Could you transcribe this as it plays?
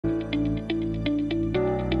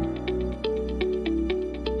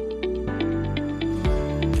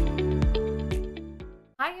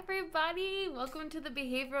welcome to the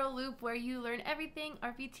behavioral loop where you learn everything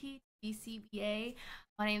RBT BCBA.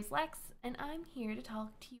 My name's Lex and I'm here to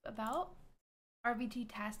talk to you about RBT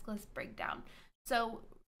Task List breakdown. So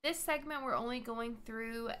this segment we're only going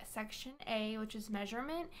through section A, which is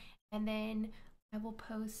measurement, and then I will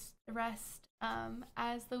post the rest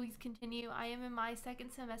as the weeks continue. I am in my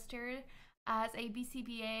second semester as a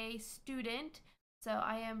BCBA student, so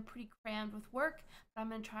I am pretty crammed with work, but I'm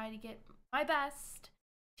going to try to get my best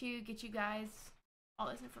to get you guys all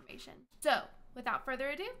this information. So without further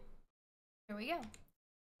ado, here we go.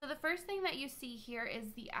 So the first thing that you see here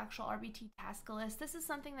is the actual RBT task list. This is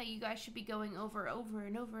something that you guys should be going over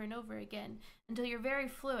and over again until you're very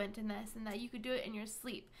fluent in this and that you could do it in your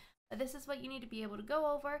sleep. But this is what you need to be able to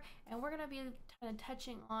go over, and we're going to be kind of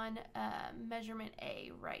touching on measurement A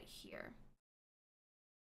right here.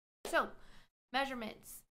 So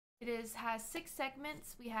measurements. It has 6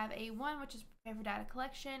 segments. We have A1, which is prepare for data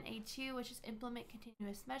collection, A2, which is implement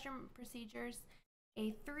continuous measurement procedures,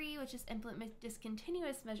 A3, which is implement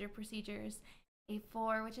discontinuous measure procedures,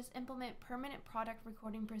 A4, which is implement permanent product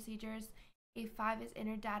recording procedures, A5 is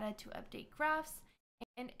enter data to update graphs,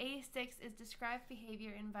 and A6 is describe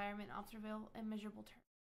behavior, environment, observable, and measurable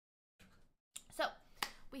terms. So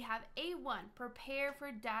we have A1, prepare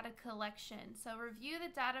for data collection. So review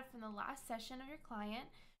the data from the last session of your client,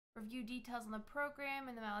 review details on the program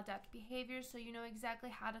and the maladaptive behaviors so you know exactly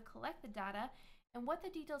how to collect the data and what the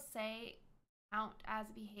details say count as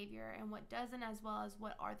a behavior and what doesn't, as well as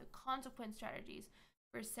what are the consequence strategies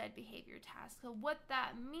for said behavior task. So what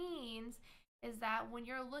that means is that when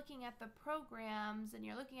you're looking at the programs and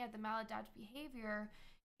you're looking at the maladaptive behavior,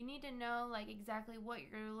 you need to know like exactly what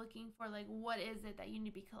you're looking for, like what is it that you need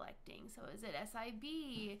to be collecting. So is it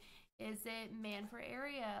SIB? Is it man for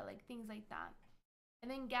area? Like things like that. And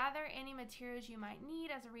then gather any materials you might need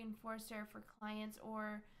as a reinforcer for clients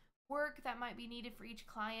or work that might be needed for each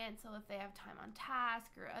client. So if they have time on task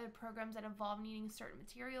or other programs that involve needing certain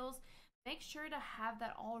materials, make sure to have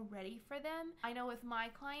that all ready for them. I know with my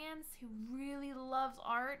clients who really loves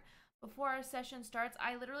art, before our session starts,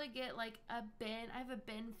 I literally get like a bin. I have a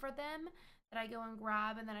bin for them that I go and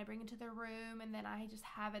grab, and then I bring it to their room, and then I just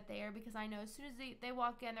have it there because I know as soon as they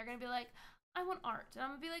walk in, they're going to be like, I want art. And I'm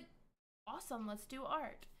going to be like, awesome, let's do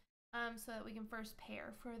art. So that we can first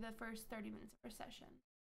pair for the first 30 minutes of our session.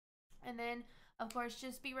 And then, of course,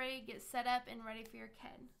 just be ready to get set up and ready for your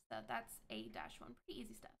KED. So that's A-1, pretty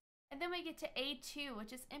easy stuff. And then we get to A2,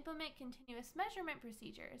 which is implement continuous measurement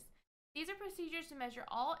procedures. These are procedures to measure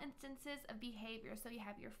all instances of behavior. So you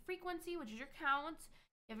have your frequency, which is your count.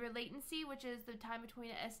 You have your latency, which is the time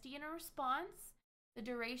between an SD and a response. The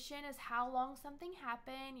duration is how long something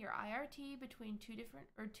happened, your IRT between two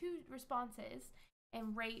responses,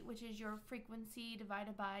 and rate, which is your frequency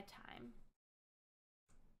divided by time.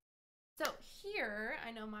 So here,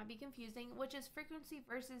 I know it might be confusing, which is frequency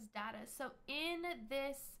versus data. So in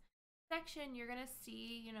this section, you're going to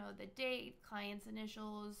see, the date, client's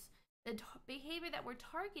initials, the behavior that we're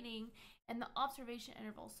targeting, and the observation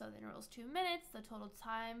interval. So the interval is 2 minutes, the total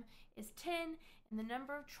time is 10, and the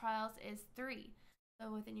number of trials is 3.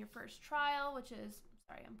 So within your first trial, which is,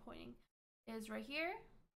 sorry, I'm pointing, is right here.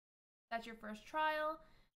 That's your first trial.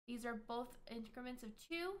 These are both increments of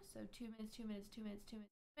 2. So 2 minutes, 2 minutes, 2 minutes, 2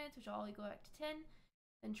 minutes, 2 minutes, which all go back to 10.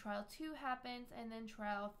 Then trial 2 happens, and then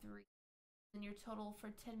trial 3. And your total for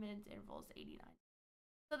 10 minutes interval is 89.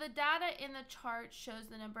 So the data in the chart shows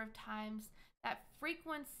the number of times that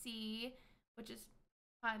frequency, which is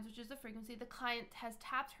the frequency, the client has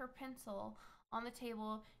tapped her pencil on the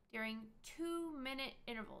table during 2-minute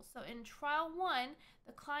intervals. So in trial 1,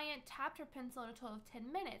 the client tapped her pencil in a total of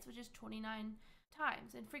 10 minutes, which is 29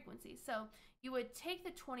 times in frequency. So you would take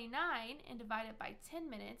the 29 and divide it by 10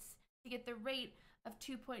 minutes to get the rate of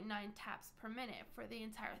 2.9 taps per minute for the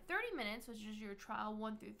entire 30 minutes, which is your trial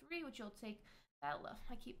 1 through 3, which you'll take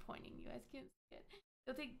I keep pointing, you guys can't see it.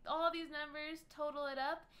 You'll take all these numbers, total it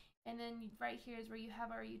up, and then right here is where you have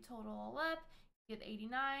you total all up. You get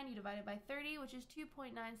 89, you divide it by 30, which is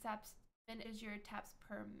 2.9 taps is your taps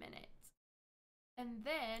per minute. And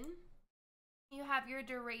then you have your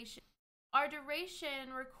duration. Our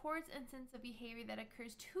duration records instances of behavior that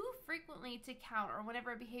occurs too frequently to count, or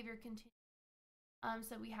whenever a behavior continues.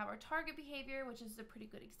 So we have our target behavior, which is a pretty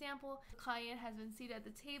good example. The client has been seated at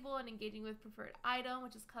the table and engaging with preferred item,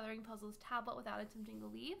 which is coloring puzzles tablet without attempting to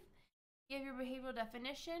leave. You have your behavioral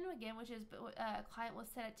definition, again, which is a client will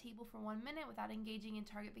sit at table for 1 minute without engaging in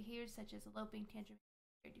target behaviors such as eloping, tantrum,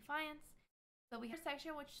 or defiance. So we have a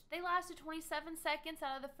section which they lasted 27 seconds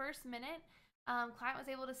out of the first minute. Client was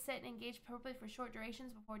able to sit and engage appropriately for short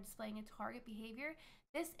durations before displaying a target behavior.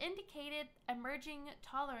 This indicated emerging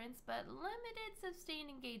tolerance but limited sustained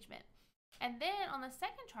engagement. And then on the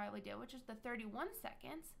second trial we did, which is the 31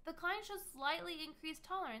 seconds, the client showed slightly increased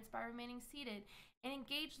tolerance by remaining seated and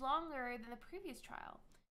engaged longer than the previous trial.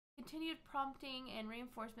 Continued prompting and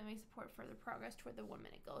reinforcement may support further progress toward the 1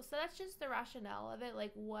 minute goal. So that's just the rationale of it,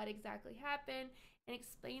 like what exactly happened and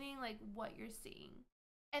explaining like what you're seeing.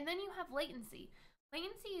 And then you have latency.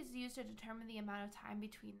 Latency is used to determine the amount of time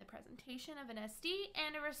between the presentation of an SD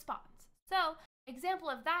and a response. So, example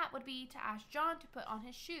of that would be to ask John to put on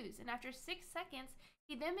his shoes, and after 6 seconds,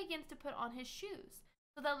 he then begins to put on his shoes.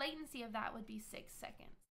 So the latency of that would be 6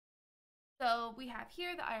 seconds. So we have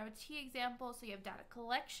here the IRT example. So you have data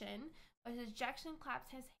collection, which is Jackson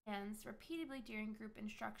claps his hands repeatedly during group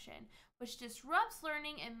instruction, which disrupts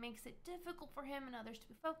learning and makes it difficult for him and others to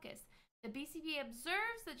be focused. The BCBA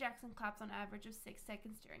observes that Jackson claps on average of 6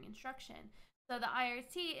 seconds during instruction. So the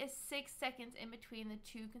IRT is 6 seconds in between the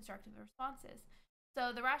two constructive responses.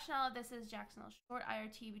 So the rationale of this is Jackson's short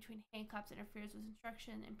IRT between hand claps interferes with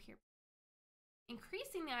instruction and peer.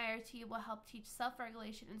 Increasing the IRT will help teach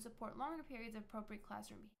self-regulation and support longer periods of appropriate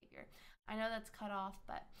classroom behavior. I know that's cut off,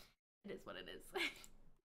 but it is what it is.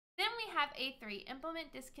 Then we have A3,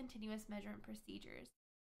 implement discontinuous measurement procedures.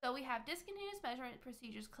 So we have discontinuous measurement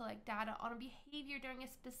procedures collect data on a behavior during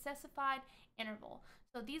a specified interval.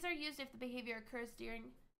 So these are used if the behavior occurs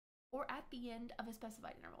during or at the end of a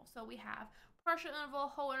specified interval. So we have partial interval,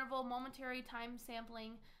 whole interval, momentary time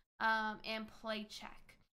sampling, and play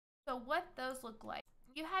check. So what those look like,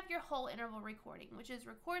 you have your whole interval recording, which is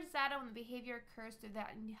records data when the behavior occurs through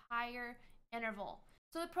that entire interval.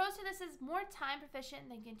 So the pros to this is more time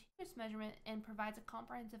proficient than continuous measurement and provides a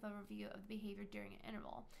comprehensive overview of the behavior during an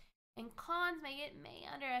interval. And cons may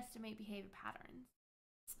underestimate behavior patterns.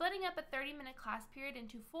 Splitting up a 30-minute class period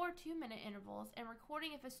into 4 2-minute intervals and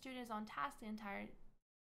recording if a student is on task the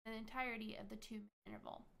entirety of the 2-minute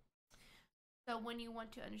interval. So when you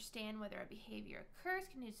want to understand whether a behavior occurs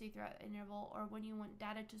continuously throughout the interval or when you want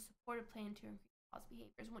data to support a plan to increase pause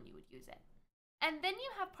behaviors, when you would use it. And then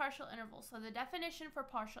you have partial intervals. So the definition for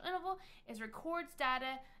partial interval is records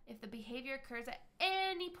data if the behavior occurs at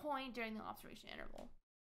any point during the observation interval.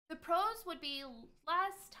 The pros would be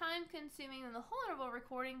less time consuming than the whole interval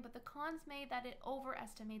recording, but the cons may that it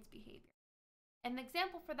overestimates behavior. An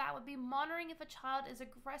example for that would be monitoring if a child is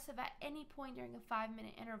aggressive at any point during a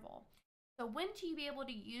 5-minute interval. So when to be able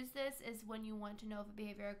to use this is when you want to know if a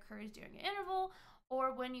behavior occurs during an interval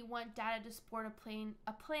or when you want data to support a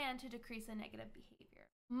plan to decrease a negative behavior.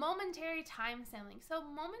 Momentary time sampling. So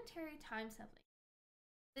momentary time sampling.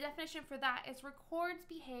 The definition for that is records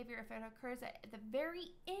behavior if it occurs at the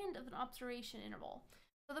very end of an observation interval.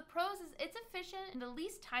 So the pros is it's efficient and the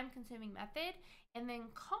least time-consuming method, and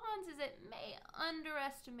then cons is it may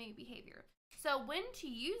underestimate behavior. So when to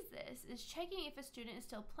use this is checking if a student is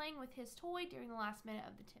still playing with his toy during the last minute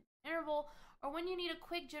of the 10-minute interval, or when you need a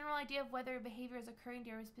quick general idea of whether behavior is occurring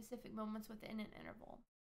during specific moments within an interval.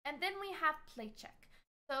 And then we have play check.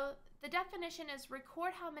 So the definition is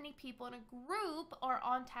record how many people in a group are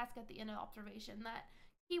on task at the end of observation. That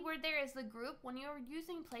keyword there is the group. When you're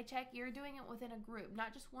using play check, you're doing it within a group,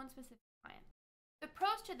 not just one specific client. The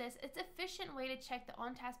pros to this, it's an efficient way to check the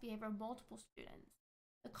on-task behavior of multiple students.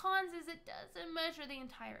 The cons is it doesn't measure the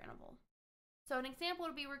entire interval. So an example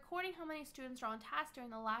would be recording how many students are on task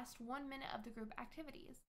during the last 1 minute of the group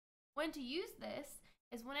activities. When to use this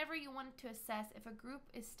is whenever you want to assess if a group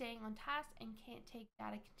is staying on task and can't take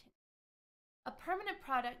data continuously. A permanent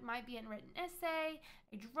product might be a written essay,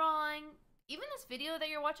 a drawing, even this video that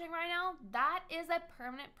you're watching right now, that is a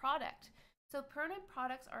permanent product. So permanent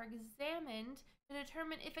products are examined to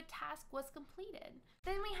determine if a task was completed.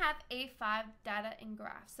 Then we have A5, data and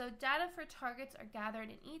graphs. So data for targets are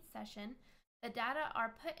gathered in each session. The data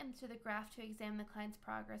are put into the graph to examine the client's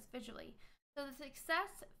progress visually. So the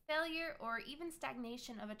success, failure, or even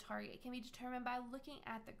stagnation of a target can be determined by looking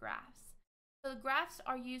at the graphs. So the graphs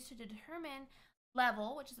are used to determine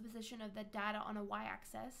level, which is the position of the data on a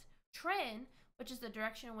y-axis, trend, which is the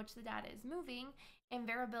direction in which the data is moving, and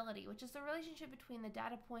variability, which is the relationship between the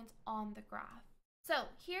data points on the graph. So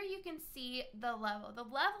here you can see the level. The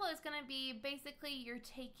level is going to be basically you're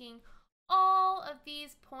taking all of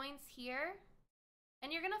these points here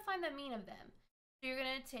and you're going to find the mean of them. So you're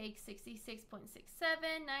going to take 66.67,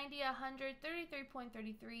 90, 100,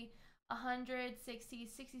 33.33, 100, 60,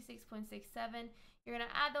 66.67. You're going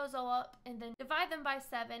to add those all up and then divide them by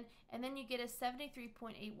 7, and then you get a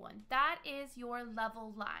 73.81. That is your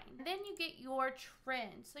level line. And then you get your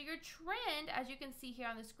trend. So your trend, as you can see here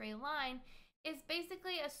on this gray line, is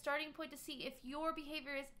basically a starting point to see if your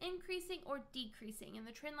behavior is increasing or decreasing, and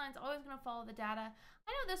the trend line is always going to follow the data.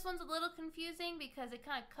 I know this one's a little confusing because it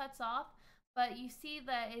kind of cuts off, but you see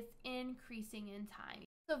that it's increasing in time.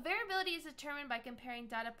 So variability is determined by comparing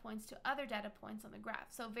data points to other data points on the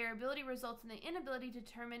graph. So variability results in the inability to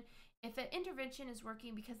determine if an intervention is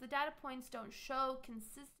working because the data points don't show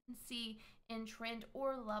consistency in trend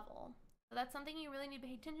or level. So that's something you really need to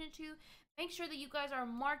pay attention to. Make sure that you guys are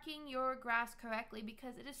marking your graphs correctly,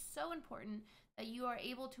 because it is so important that you are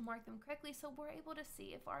able to mark them correctly so we're able to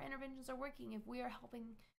see if our interventions are working, if we are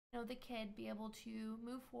helping the kid be able to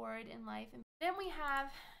move forward in life. And then we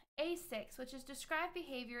have A6, which is describe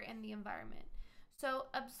behavior in the environment. So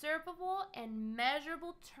observable and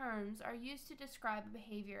measurable terms are used to describe a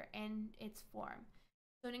behavior and its form.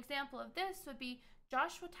 So an example of this would be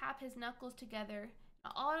Josh will tap his knuckles together,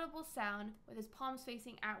 an audible sound with his palms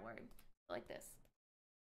facing outward, like this.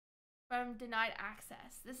 From denied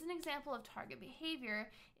access. This is an example of target behavior,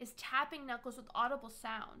 is tapping knuckles with audible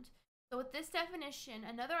sound. So with this definition,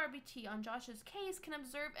 another RBT on Josh's case can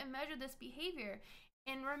observe and measure this behavior.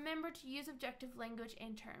 And remember to use objective language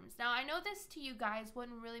and terms. Now, I know this to you guys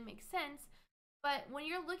wouldn't really make sense, but when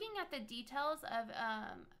you're looking at the details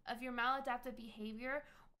of your maladaptive behavior,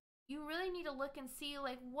 you really need to look and see,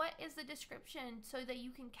 like, what is the description so that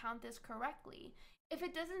you can count this correctly. If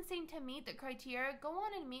it doesn't seem to meet the criteria, go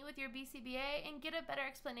on and meet with your BCBA and get a better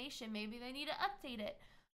explanation. Maybe they need to update it.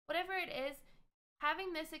 Whatever it is,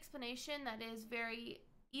 having this explanation that is very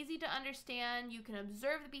easy to understand, you can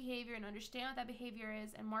observe the behavior and understand what that behavior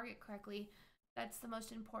is and mark it correctly. That's the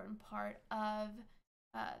most important part of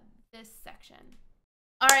this section.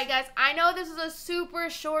 Alright guys, I know this is a super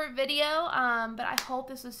short video, but I hope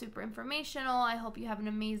this was super informational. I hope you have an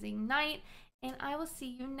amazing night, and I will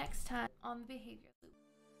see you next time on the Behavior Loop.